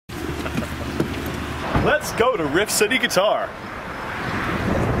Let's go to Riff City Guitar.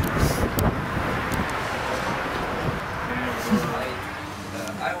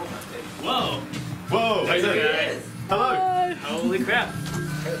 Whoa! Whoa! How you doing? Hello! Holy crap!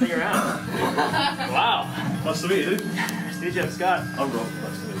 Everything around. Wow! Nice to meet you. Nice to meet you, I'm Scott. I'm Rob.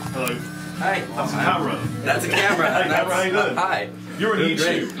 Nice to meet you. Hello. Hi. That's a camera. That's a camera. Hey, camera, how you doing? Hi. You're on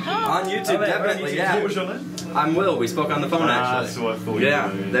YouTube. On YouTube, definitely, yeah. What was your name? I'm Will. We spoke on the phone, actually. That's what I thought.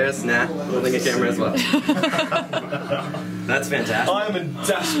 Yeah, there's Nat holding a camera as well. That's fantastic. I am in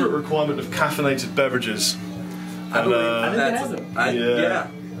desperate requirement of caffeinated beverages. I believe think it has them. Yeah.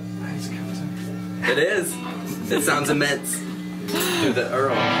 It is. It sounds immense. Do the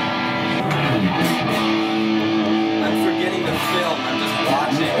Earl. I'm forgetting the film. I'm just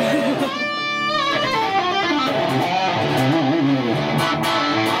watching.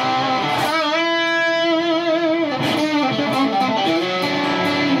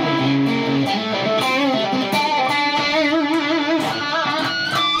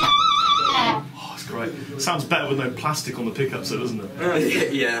 Sounds better with no plastic on the pickup, so doesn't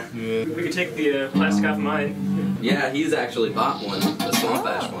it? Yeah. We could take the plastic off of mine. Yeah, he's actually bought one, the Swamp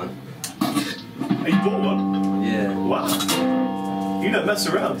Ash one. Oh, you bought one? Yeah. Wow. You don't mess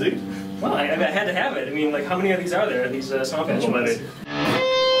around, dude. Well, I had to have it. I mean, like, how many of these are there? These Swamp Ash ones?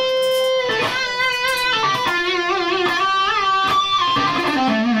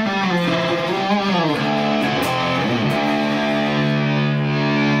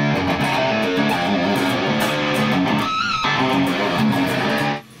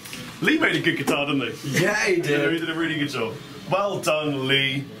 Lee made a good guitar, didn't he? Yeah, he did. Yeah, he did a really good job. Well done,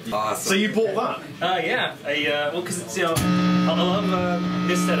 Lee. Awesome. So you bought that? Yeah. Well, because it's, you know, I love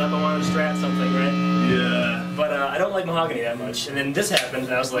his setup. I wanted to strat something, right? Yeah. But I don't like mahogany that much. And then this happened,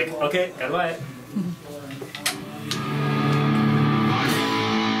 and I was like, okay, gotta buy it.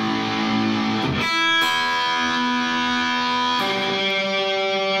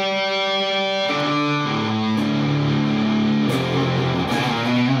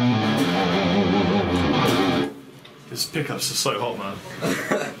 This pickups are so hot, man.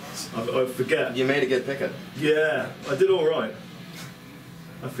 I forget. You made a good pickup. Yeah, I did all right.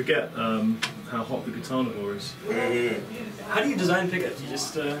 I forget how hot the guitar knob is. How do you design pickups? You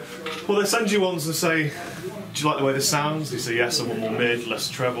just Well, they send you ones and say, "Do you like the way this sounds?" You say, "Yes, I want more mid, less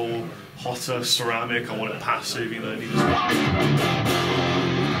treble, hotter, ceramic. I want it passive." You know, and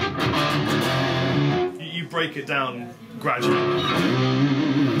you break it down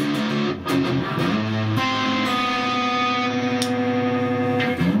gradually.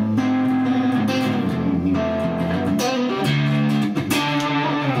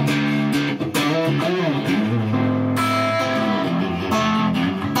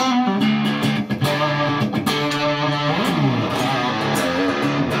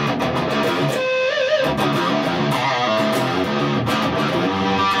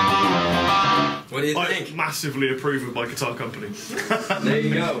 What do you think? Massively approved of my guitar company. There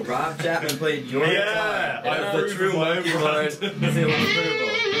you go. Rob Chapman played your guitar. I The true monkey lord. Seal of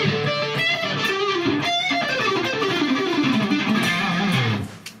approval.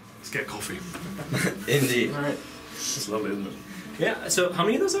 Let's get coffee. Indeed. all right. It's lovely, isn't it? Yeah. So how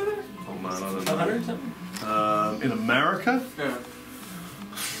many of those are there? Oh man, I don't know. 500 or something? In America, Yeah.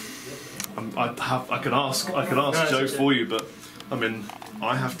 I can ask Joe for you, but I mean,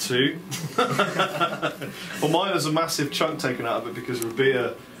 I have two. Well, mine has a massive chunk taken out of it because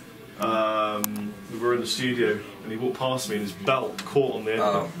Rabia, we were in the studio and he walked past me and his belt caught on the end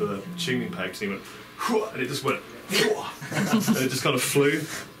of the tuning pegs and he went, "Whoa," and it just went, "Whoa," and it just kind of flew.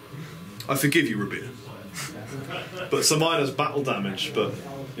 I forgive you, Rabia. But so mine has battle damage, but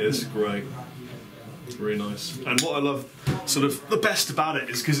yeah, this is great. It's really nice. And what I love, sort of, the best about it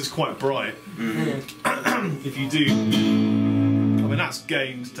is because it's quite bright. If you do, I mean, that's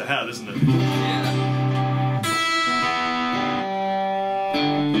gained to hell, isn't it? Yeah.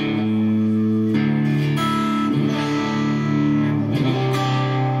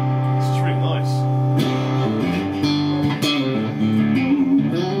 This is really nice.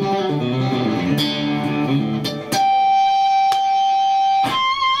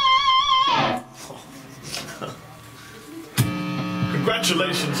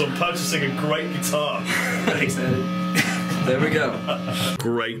 Congratulations on purchasing a great guitar. Thanks, Eddie. There we go.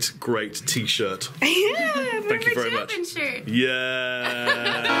 Great t-shirt. Yeah, Thank you very much. Chapman shirt. Yeah.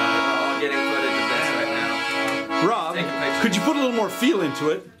 We're all getting footage of this right now. Rob, Take a picture. could you put a little more feel into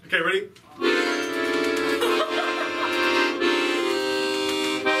it? Okay, ready?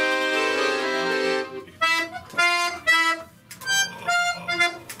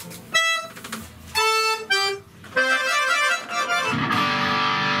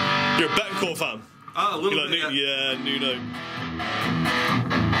 You're a BadCat fan. Oh, a little You like bit. Yeah, Nuno.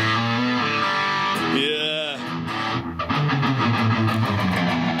 Yeah.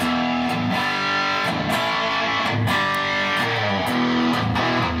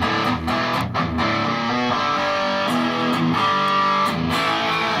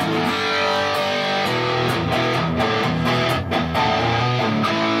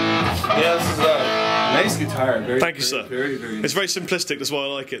 Yeah, this is a nice guitar. Very, Thank you, sir. Very, very. It's very simplistic. That's why I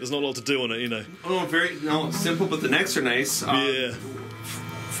like it. There's not a lot to do on it, you know. Oh, no, simple, but the necks are nice. Yeah. As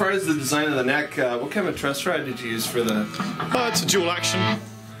far as the design of the neck, what kind of truss rod did you use for the? Oh, it's a dual action.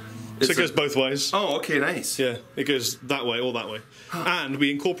 So it goes both ways. Oh, okay, nice. Yeah, it goes that way or that way. And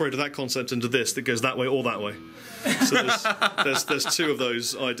we incorporated that concept into this that goes that way or that way. So there's two of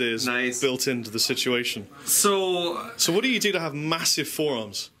those ideas built into the situation. So what do you do to have massive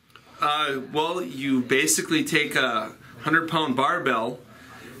forearms? Well, you basically take a 100-pound barbell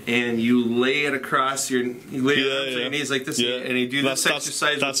and you lay it across your your knees like this, and you do this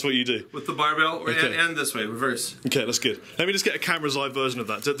exercise. That's what you do with the barbell, and this way, reverse. Okay, that's good. Let me just get a camera's eye version of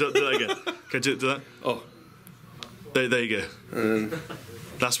that. Do that again. Okay, do that. Oh, there you go.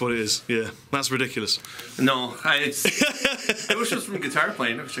 That's what it is. Yeah, that's ridiculous. No, I wish it was from guitar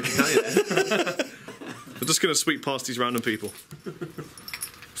playing. I wish I could tell you that. I'm just going to sweep past these random people.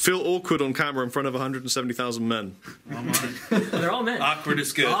 Feel awkward on camera in front of 170,000 men. They're all men. Awkward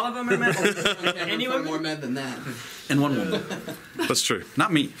is good. All of them are men. Anyone more men than that. And one woman. That's true.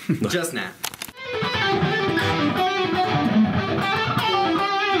 Not me. No. Just Nat.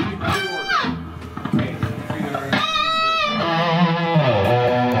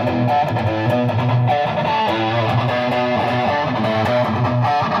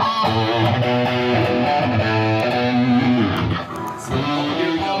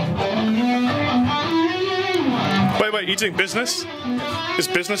 Wait, you doing business? Is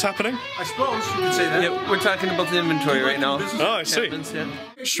business happening? I suppose you could say that. Yeah, we're talking about the inventory right now. Oh, I see. Chapman's, yeah.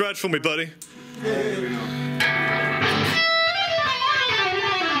 Shred for me, buddy.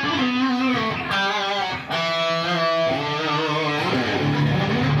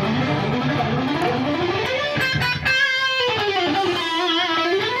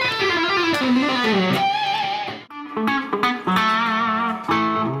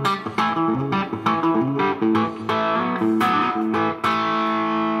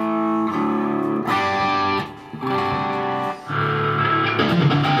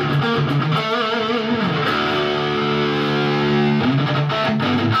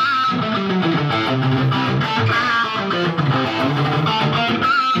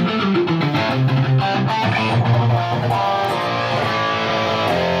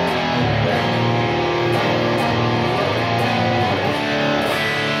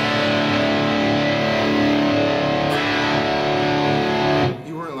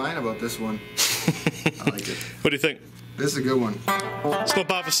 This one. I like it. What do you think? This is a good one. It's not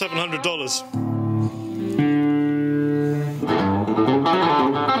bad for $700.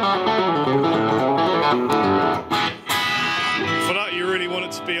 For that, you really want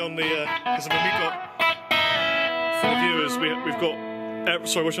it to be on the because I mean we've got for the viewers we've got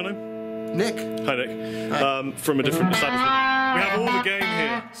sorry, what's your name? Nick. Hi, Nick. From a different establishment. We have all the game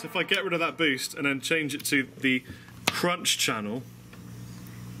here. So if I get rid of that boost and then change it to the crunch channel,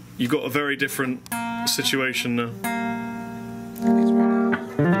 you've got a very different situation now.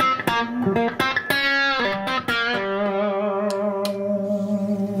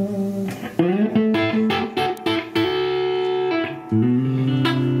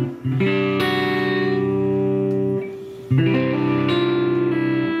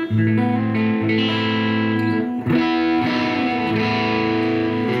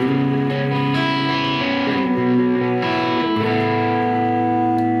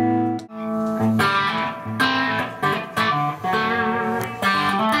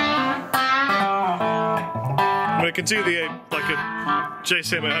 I can do the like a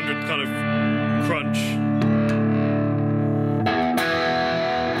JCM 800 kind of crunch.